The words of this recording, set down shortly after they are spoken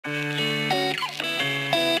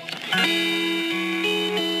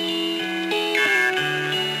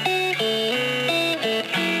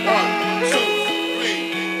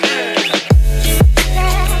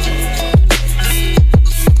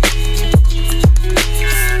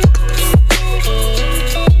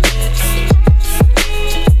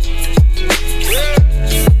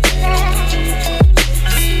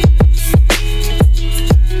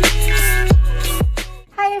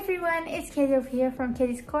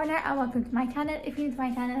Kezzie's Corner and welcome to my channel. If you're new to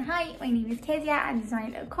my channel, hi, my name is Kezia and this is my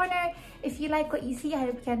little corner. If you like what you see, I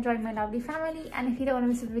hope you can join my lovely family, and if you don't want to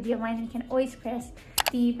miss a video of mine, you can always press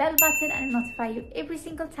the bell button and it'll notify you every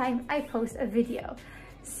single time I post a video.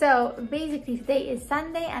 So basically today is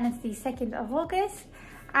Sunday and it's the 2nd of August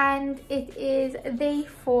and it is day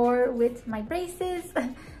 4 with my braces.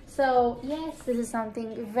 So yes, this is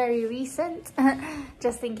something very recent,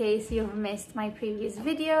 just in case you've missed my previous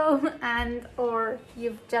video and or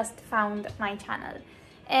you've just found my channel.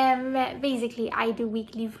 Basically I do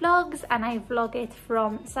weekly vlogs and I vlog it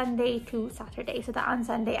from Sunday to Saturday, so that on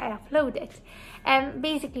Sunday I upload it.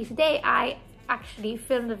 Basically today I actually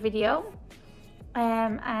filmed a video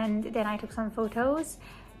and then I took some photos,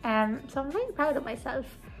 so I'm very proud of myself.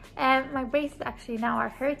 My braces actually now are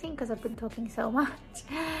hurting because I've been talking so much,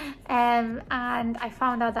 and I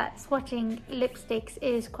found out that swatching lipsticks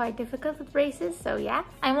is quite difficult with braces, so yeah.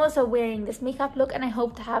 I'm also wearing this makeup look and I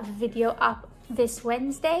hope to have a video up this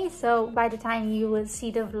Wednesday, so by the time you will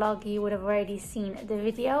see the vlog you would have already seen the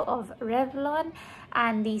video of Revlon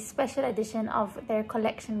and the special edition of their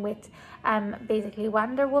collection with basically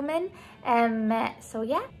Wonder Woman. So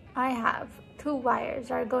yeah, I have 2 wires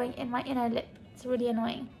that are going in my inner lip. It's really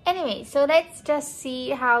annoying. Anyway, so let's just see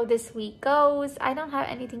how this week goes. I don't have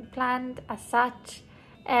anything planned as such.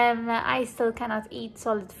 I still cannot eat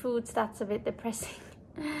solid foods. That's a bit depressing.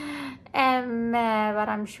 But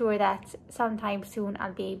I'm sure that sometime soon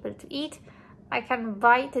I'll be able to eat. I can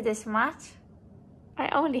bite this much. I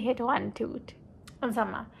only hit 1 tooth on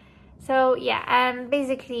summer. So yeah,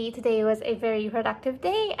 basically today was a very productive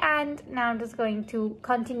day and now I'm just going to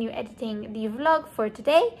continue editing the vlog for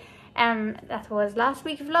today. That was last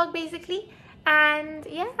week's vlog basically, and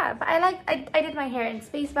yeah, but I did my hair in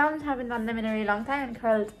space bounds. Haven't done them in a really long time, and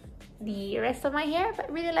curled the rest of my hair, but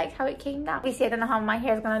really like how it came down. Obviously I don't know how my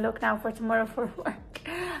hair is gonna look now for tomorrow for work.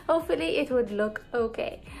 Hopefully it would look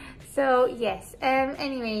okay. So yes,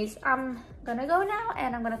 anyways, I'm gonna go now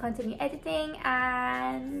and I'm gonna continue editing,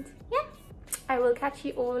 and yeah, I will catch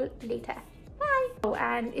you all later. Bye. Oh,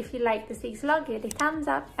 and if you like this week's vlog, give it a thumbs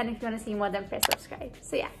up, and if you want to see more, then press subscribe.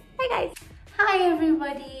 So yeah, bye guys. Hi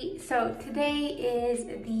everybody. So today is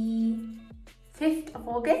the 5th of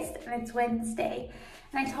August and it's Wednesday,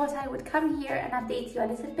 and I thought I would come here and update you a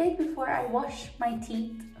little bit before I wash my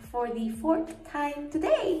teeth for the 4th time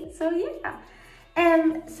today. So yeah,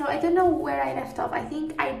 so I don't know where I left off. I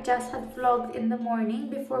think I just had vlogged in the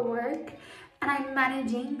morning before work, and I'm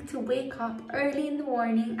managing to wake up early in the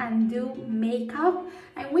morning and do makeup.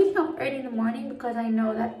 I'm waking up early in the morning because I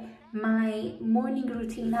know that my morning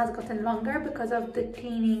routine has gotten longer because of the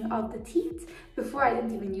cleaning of the teeth. Before I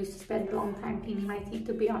didn't even used to spend a long time cleaning my teeth,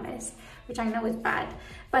 to be honest, which I know is bad.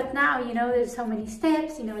 But now, you know, there's so many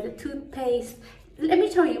steps, you know, the toothpaste. Let me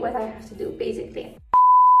show you what I have to do basically.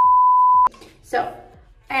 So,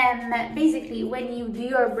 basically when you do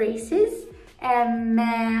your braces,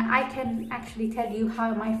 I can actually tell you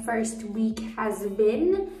how my first week has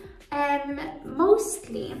been.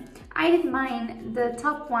 Mostly I did mine, the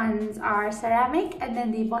top ones are ceramic and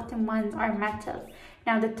then the bottom ones are metal.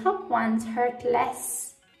 Now the top ones hurt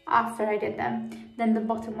less after I did them than the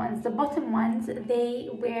bottom ones. The bottom ones, they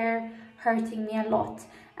were hurting me a lot,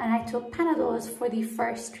 and I took Panadols for the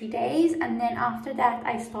first 3 days, and then after that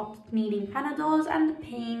I stopped needing Panadols and the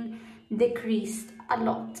pain decreased a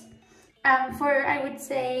lot. For I would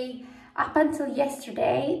say up until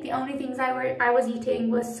yesterday, the only things I was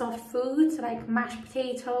eating was soft foods like mashed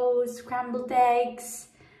potatoes, scrambled eggs,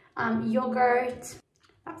 yogurt.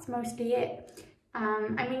 That's mostly it.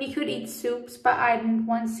 I mean, you could eat soups, but I didn't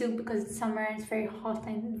want soup because it's summer and it's very hot.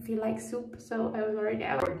 I didn't feel like soup, so I was already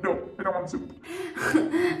out. No, I don't want soup.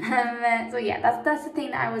 So yeah, that's the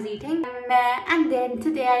thing that I was eating. And then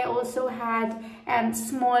today I also had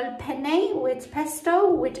small penne with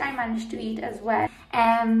pesto, which I managed to eat as well.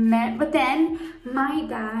 But then my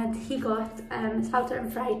dad, he got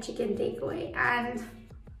Southern fried chicken takeaway, and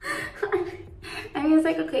I was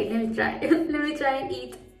like, okay, let me try. Let me try and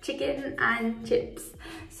eat chicken and chips.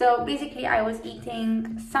 So basically I was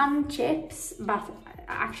eating some chips, but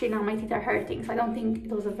actually now my teeth are hurting, so I don't think it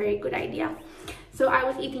was a very good idea. So I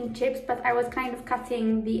was eating chips, but I was kind of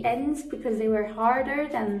cutting the ends because they were harder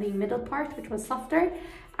than the middle part, which was softer,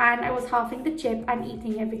 and I was halving the chip and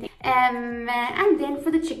eating everything. And then for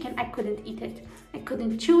the chicken, I couldn't eat it. I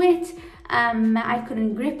couldn't chew it, I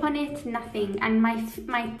couldn't grip on it, nothing, and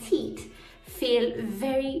my teeth feel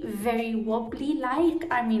very, very wobbly like.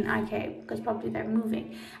 I mean, okay, because probably they're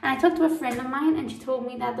moving. And I talked to a friend of mine and she told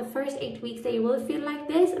me that the first 8 weeks they will feel like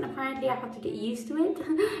this, and apparently I have to get used to it.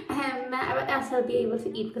 But else I'll be able to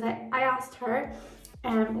eat, because I asked her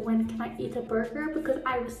when can I eat a burger, because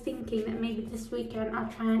I was thinking that maybe this weekend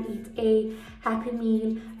I'll try and eat a Happy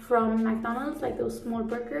Meal from McDonald's, like those small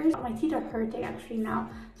burgers. My teeth are hurting actually now,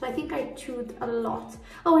 so I think I chewed a lot.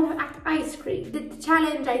 Oh, and I ate ice cream. The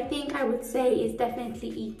challenge, I think I would say, is definitely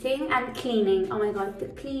eating and cleaning. Oh my god, the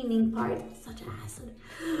cleaning part is such a hassle.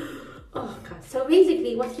 Oh god. So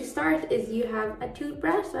basically what you start is you have a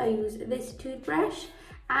toothbrush. So I use this toothbrush,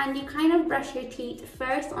 and you kind of brush your teeth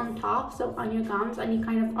first on top, so on your gums, and you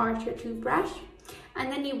kind of arch your toothbrush,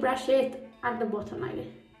 and then you brush it at the bottom like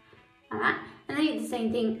that. And then you do the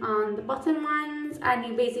same thing on the bottom ones, and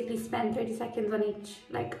you basically spend 30 seconds on each,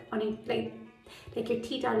 like your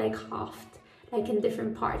teeth are like halved, like in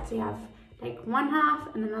different parts. So you have like one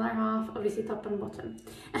half and another half, obviously top and bottom,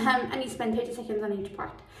 and you spend 30 seconds on each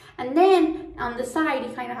part. And then on the side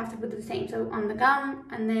you kind of have to put the same, so on the gum,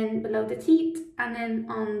 and then below the teeth, and then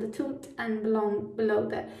on the tooth, and below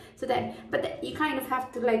the, so then, but you kind of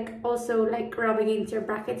have to like also like rub against your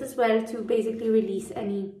brackets as well to basically release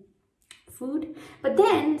any food. But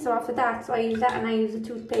then, so after that, so I use that, and I use a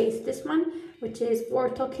toothpaste, this one, which is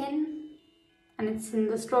Ortokin, and it's in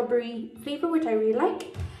the strawberry flavor, which I really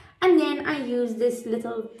like. And then I use this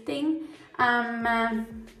little thing, and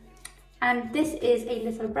this is a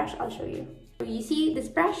little brush. I'll show you. So you see this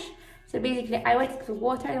brush? So basically I wet it with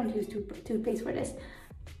water. I don't use toothpaste for this.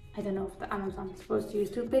 I don't know if the Amazon is supposed to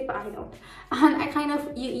use toothpaste, but I don't. And I kind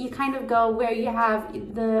of, you kind of go where you have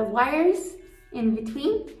the wires in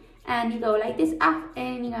between, and you go like this up,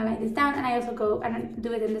 and you go like this down, and I also go and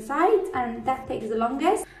do it in the sides, and that takes the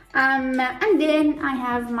longest. And then I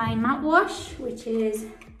have my mouthwash, which is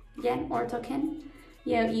again Ortokin.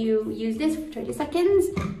 Yeah, you use this for 30 seconds,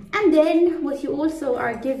 and then what you also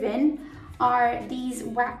are given are these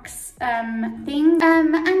wax things,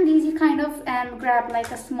 and these you kind of grab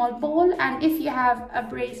like a small ball, and if you have a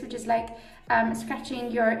brace which is like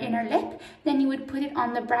scratching your inner lip, then you would put it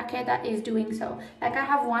on the bracket that is doing so. Like I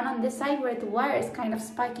have one on this side where the wire is kind of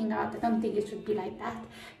spiking out. I don't think it should be like that,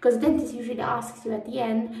 because dentist usually asks you at the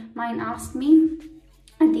end. Mine asked me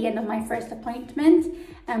at the end of my first appointment,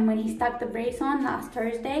 and when he stuck the brace on last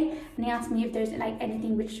Thursday, and he asked me if there's like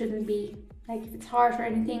anything which shouldn't be, like if it's harsh or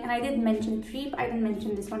anything, and I did mention 3, but I didn't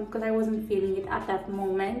mention this one because I wasn't feeling it at that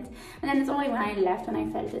moment. And then it's only when I left when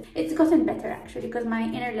I felt it. It's gotten better actually, because my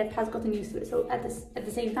inner lip has gotten used to it. So at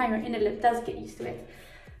the same time, your inner lip does get used to it.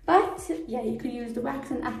 But yeah, you could use the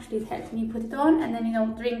wax, and actually it helps. And you put it on, and then you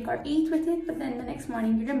don't drink or eat with it, but then the next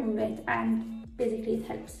morning you remove it, and basically it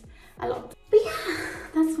helps a lot. But yeah,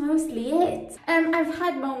 that's mostly it. I've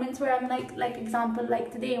had moments where I'm like example,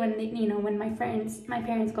 like today when when my parents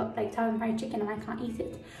got like Italian fried chicken and I can't eat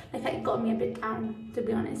it. Like it got me a bit down, to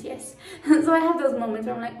be honest, yes. So I have those moments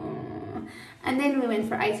where I'm like, oh. And then we went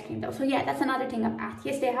for ice cream though. So yeah, that's another thing I've had.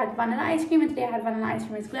 Yesterday I had vanilla ice cream, and today I had vanilla ice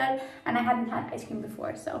cream as well. And I hadn't had ice cream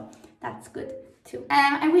before, so that's good too.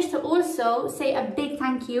 I wish to also say a big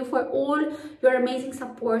thank you for all your amazing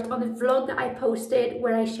support on the vlog that I posted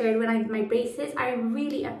where I shared when I did my braces. I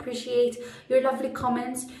really appreciate your lovely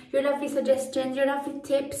comments, your lovely suggestions, your lovely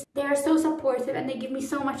tips. They are so supportive and they give me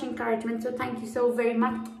so much encouragement, so thank you so very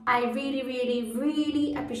much. I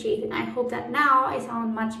really appreciate it. I hope that now I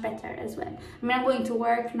sound much better as well. I mean, I'm going to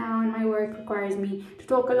work now, and my work requires me to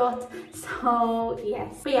talk a lot, so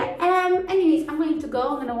yes. But yeah, anyways, I'm going to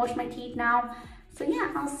go. I'm gonna wash my teeth now. So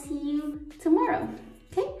yeah, I'll see you tomorrow.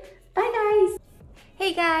 Okay, bye guys.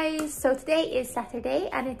 Hey guys, so today is Saturday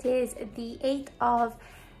and it is the 8th of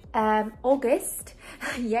August.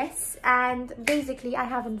 Yes, and basically I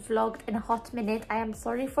haven't vlogged in a hot minute. I am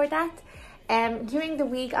sorry for that. During the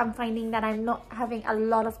week I'm finding that I'm not having a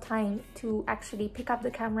lot of time to actually pick up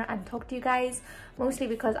the camera and talk to you guys, mostly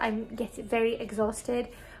because I'm getting very exhausted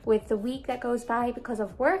with the week that goes by because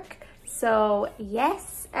of work. So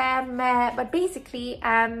yes, but basically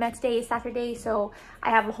today is Saturday, so I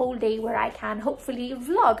have a whole day where I can hopefully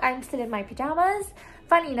vlog. I'm still in my pajamas.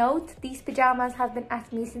 Funny note, these pajamas have been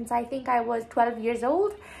at me since I think I was 12 years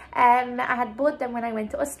old. I had bought them when I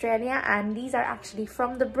went to Australia, and these are actually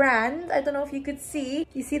from the brand. I don't know if you could see.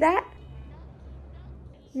 You see that?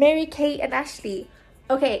 Mary Kate and Ashley.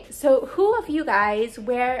 Okay, so who of you guys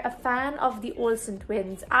were a fan of the Olsen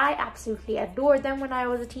twins? I absolutely adored them when I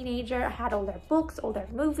was a teenager. I had all their books, all their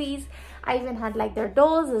movies. I even had like their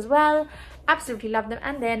dolls as well. Absolutely loved them.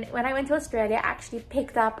 And then when I went to Australia, I actually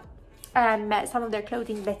picked up some of their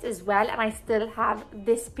clothing bits as well, and I still have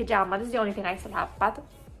this pajama. This is the only thing I still have, but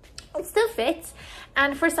it still fits,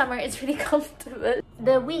 and for summer it's really comfortable.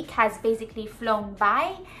 The week has basically flown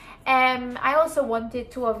by. I also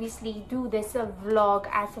wanted to obviously do this vlog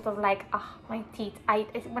as sort of like my teeth.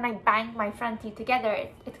 When I bang my front teeth together,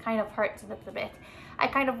 it kind of hurts a little bit. I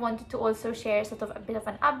kind of wanted to also share sort of a bit of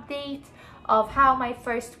an update of how my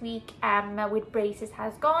first week with braces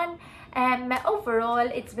has gone. Overall,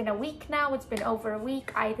 it's been a week now. It's been over a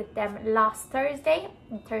week. I did them last Thursday,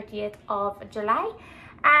 30th of July,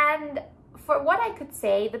 and for what I could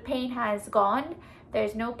say, the pain has gone.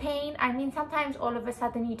 There's no pain. I mean, sometimes all of a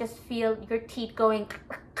sudden you just feel your teeth going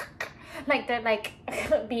like they're like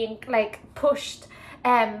being like pushed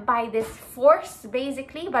by this force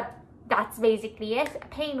basically, but that's basically it.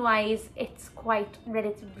 Pain wise, it's quite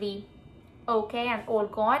relatively okay and all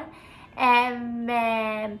gone.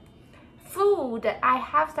 Food, I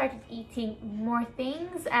have started eating more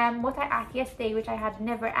things. What I ate yesterday, which I had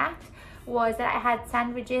never ate, was that I had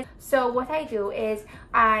sandwiches. So what I do is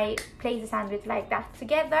I place the sandwich like that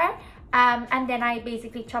together, and then I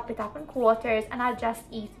basically chop it up in quarters, and I'll just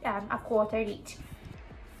eat a quarter each.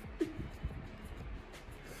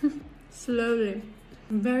 Slowly,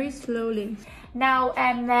 very slowly. Now,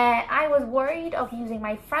 I was worried of using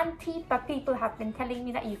my front teeth, but people have been telling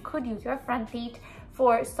me that you could use your front teeth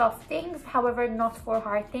for soft things, however not for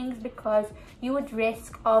hard things, because you would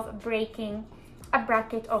risk of breaking a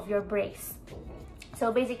bracket of your brace.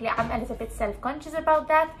 So basically I'm a little bit self-conscious about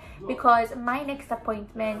that, because my next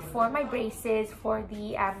appointment for my braces for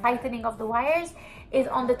the tightening of the wires is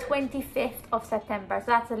on the 25th of September. So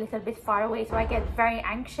that's a little bit far away. So I get very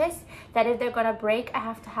anxious that if they're gonna break, I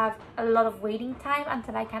have to have a lot of waiting time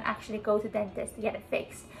until I can actually go to dentist to get it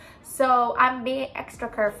fixed. So I'm being extra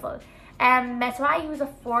careful. So I use a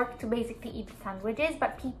fork to basically eat the sandwiches,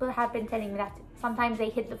 but people have been telling me that sometimes they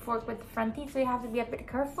hit the fork with the front teeth, so you have to be a bit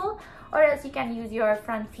careful, or else you can use your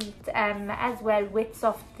front teeth as well with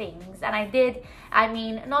soft things. And I did, I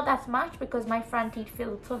mean, not as much, because my front teeth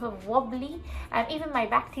feel sort of wobbly, even my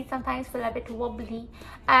back teeth sometimes feel a bit wobbly,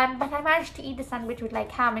 but I managed to eat the sandwich with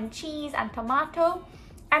like ham and cheese and tomato.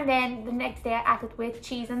 And then the next day I ate it with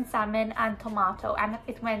cheese and salmon and tomato, and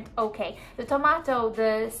it went okay. The tomato,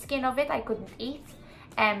 the skin of it, I couldn't eat,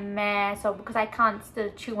 so because I can't still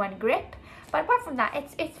chew and grip. But apart from that,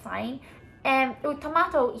 it's fine. With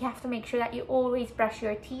tomato, you have to make sure that you always brush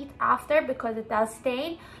your teeth after, because it does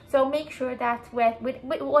stain. So make sure that with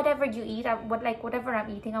whatever you eat, whatever I'm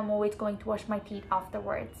eating, I'm always going to wash my teeth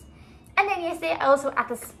afterwards. And then yesterday I also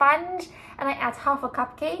ate a sponge, and I ate half a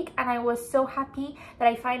cupcake, and I was so happy that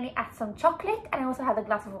I finally ate some chocolate, and I also had a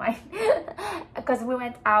glass of wine because we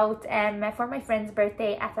went out for my friend's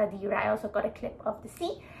birthday at Adira. I also got a clip of the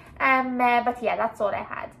sea, but yeah, that's all I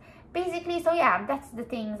had basically. So yeah, that's the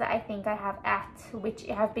things that I think I have which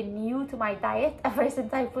have been new to my diet ever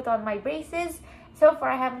since I put on my braces. So far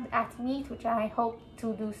I haven't ate meat, which I hope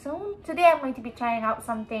to do soon. Today I'm going to be trying out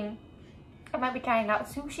something. I might be trying out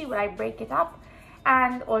sushi where I break it up,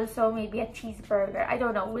 and also maybe a cheeseburger. I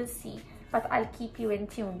don't know, we'll see, but I'll keep you in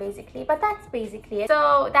tune basically. But that's basically it.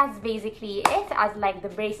 So that's basically it as like the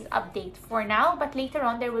braces update for now, but later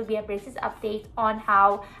on there will be a braces update on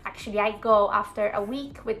how actually I go after a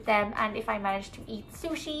week with them, and if I manage to eat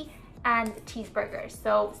sushi and cheeseburgers.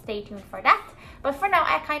 So stay tuned for that. But for now,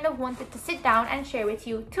 I kind of wanted to sit down and share with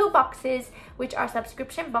you two boxes, which are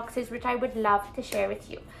subscription boxes, which I would love to share with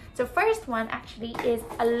you. So first one actually is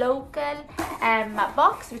a local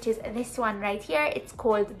box, which is this one right here. It's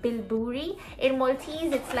called Bil-Buri. In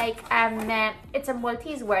Maltese, it's like it's a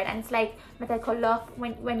Maltese word, and it's like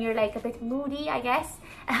when you're like a bit moody, I guess,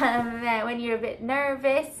 when you're a bit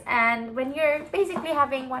nervous, and when you're basically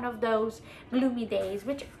having one of those gloomy days,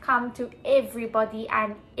 which come to everybody,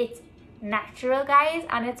 and it's natural, guys,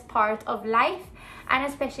 and it's part of life. And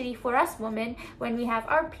especially for us women, when we have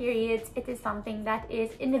our periods, it is something that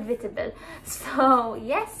is inevitable. So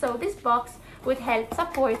yes, so this box would help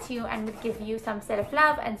support you and would give you some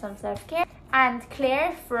self-love and some self-care. And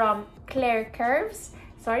Claire from Claire Curves,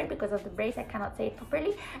 sorry, because of the brace I cannot say it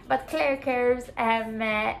properly, but Claire Curves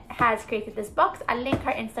has created this box. I'll link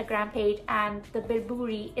her Instagram page and the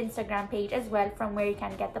Bil-Buri Instagram page as well, from where you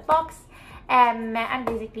can get the box, and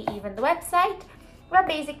basically even the website. But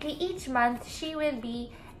basically each month she will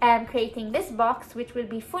be creating this box, which will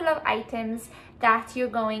be full of items that you're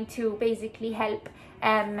going to basically help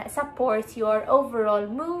support your overall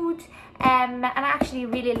mood, and I actually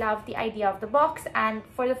really love the idea of the box, and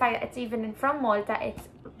for the fact that it's even from Malta, it's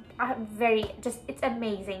it's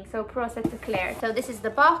amazing. So props to Claire. So this is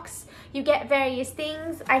the box. You get various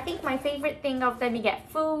things. I think my favorite thing of them, you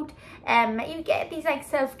get food, you get these like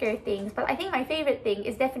self-care things, but I think my favorite thing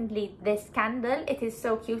is definitely this candle. It is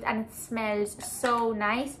so cute and it smells so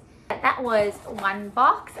nice. That was one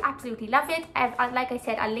box. Absolutely love it. Like I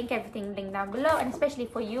said, I'll link everything linked down below, and especially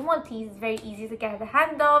for you Maltese, it's very easy to get the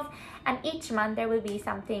hand of, and each month there will be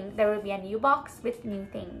a new box with new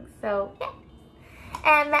things. So yeah.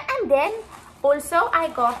 And then also I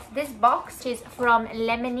got this box, which is from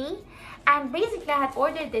Lemony. And basically I had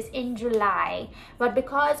ordered this in July, but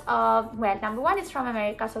because of, well, number one, it's from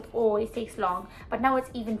America, so it always takes long, but now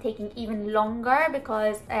it's even taking even longer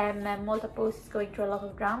because Malta Post is going through a lot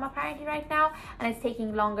of drama apparently right now, and it's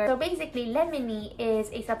taking longer. So basically Lemony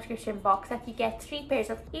is a subscription box that you get 3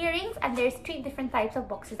 pairs of earrings, and there's 3 different types of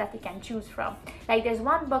boxes that you can choose from. Like there's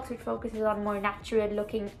one box which focuses on more natural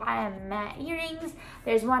looking earrings,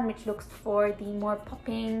 there's one which looks for the more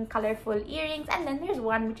popping colorful earrings, and then there's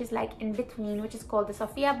one which is like in between, which is called the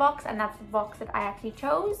Sophia box, and that's the box that I actually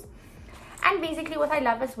chose. And basically what I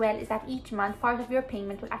love as well is that each month part of your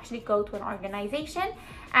payment will actually go to an organization,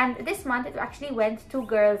 and this month it actually went to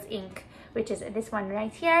Girls Inc., which is this one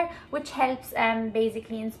right here, which helps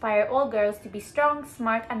basically inspire all girls to be strong,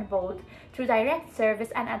 smart and bold through direct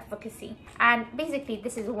service and advocacy. And basically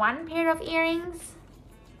this is one pair of earrings.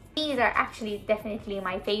 These are actually definitely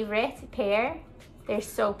my favorite pair. They're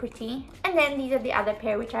so pretty. And then these are the other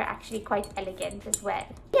pair, which are actually quite elegant as well.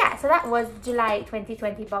 Yeah, so that was July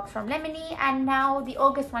 2020 box from Lemony, and now the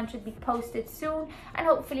August one should be posted soon, and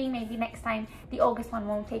hopefully maybe next time the August one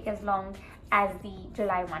won't take as long as the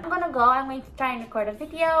July one. I'm gonna go, I'm going to try and record a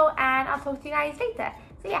video, and I'll talk to you guys later.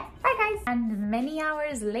 So yeah, bye guys. And many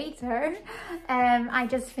hours later, I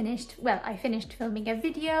just finished, well, I finished filming a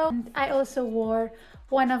video. And I also wore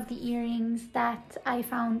one of the earrings that I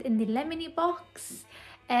found in the Lemony box.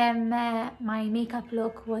 My makeup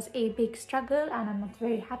look was a big struggle, and I'm not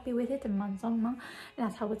very happy with it, and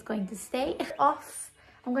that's how it's going to stay. Off,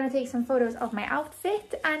 I'm going to take some photos of my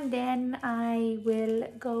outfit, and then I will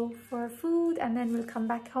go for food, and then we'll come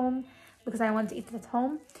back home because I want to eat it at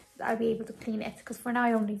home. I'll be able to clean it, because for now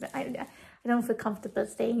I don't feel comfortable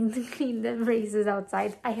staying to clean the braces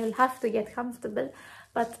outside. I will have to get comfortable,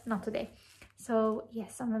 but not today. So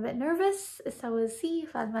yes, I'm a bit nervous, so we'll see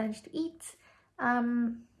if I'll manage to eat.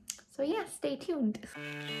 So yeah, stay tuned.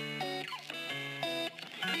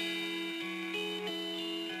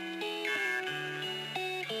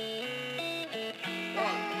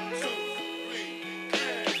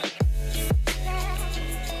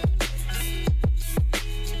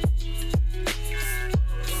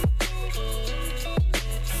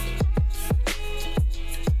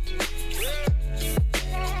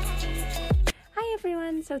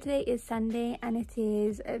 So today is Sunday, and it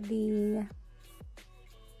is the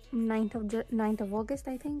 9th of August,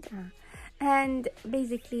 I think. And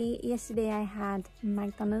basically yesterday I had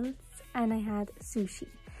McDonald's and I had sushi.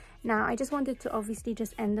 Now I just wanted to obviously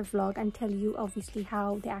just end the vlog and tell you obviously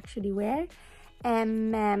how they actually were.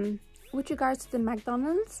 With regards to the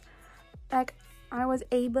McDonald's, like, I was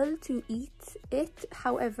able to eat it,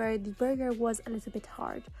 however the burger was a little bit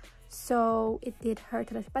hard, so it did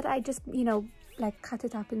hurt a little, but I just, you know, like cut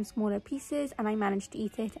it up in smaller pieces, and I managed to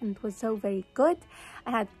eat it, and it was so very good.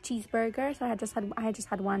 I had cheeseburger, so I just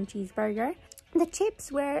had one cheeseburger. The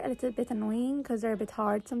chips were a little bit annoying because they're a bit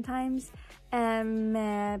hard sometimes,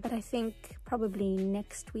 but I think probably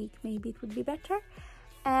next week maybe it would be better.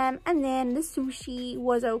 And then the sushi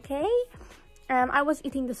was okay. I was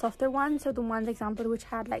eating the softer one, so the ones example which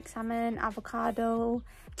had like salmon, avocado,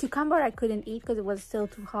 cucumber I couldn't eat because it was still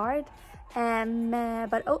too hard.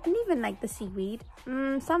 But and even like the seaweed,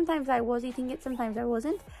 sometimes I was eating it, sometimes I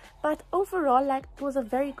wasn't, but overall, like, it was a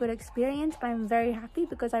very good experience. I'm very happy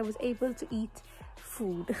because I was able to eat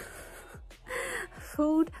food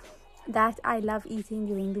food that I love eating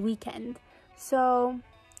during the weekend. So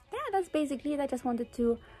yeah, that's basically it. I just wanted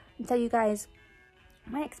to tell you guys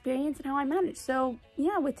my experience and how I managed. So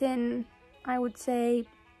yeah, within, I would say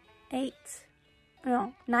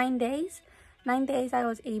 9 days I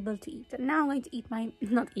was able to eat. And now I'm going to eat my,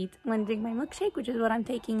 I'm going to drink my milkshake, which is what I'm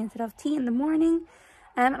taking instead of tea in the morning.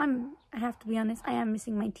 I have to be honest, I am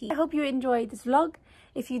missing my tea. I hope you enjoyed this vlog.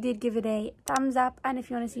 If you did, give it a thumbs up, and if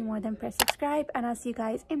you want to see more, then press subscribe, and I'll see you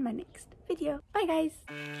guys in my next video. Bye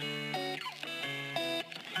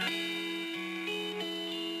guys.